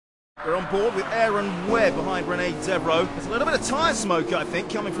We're on board with Aaron Webb behind Rene Devro. There's a little bit of tyre smoke, I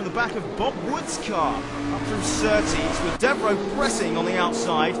think, coming from the back of Bob Wood's car. Up through Surtees with Devro pressing on the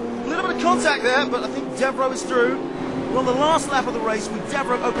outside. A little bit of contact there, but I think Devro is through. We're on the last lap of the race with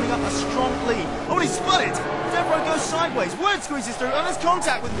Devro opening up a strong lead. Oh, and he spun it! Devro goes sideways. Wood squeezes through, and there's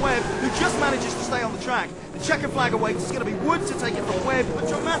contact with Webb, who just manages to stay on the track. The checker flag awaits. It's going to be Wood to take it from Webb, but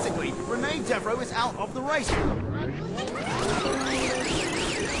dramatically, Rene Devro is out of the race.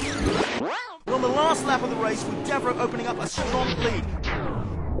 We're on the last lap of the race with Devro opening up a strong lead.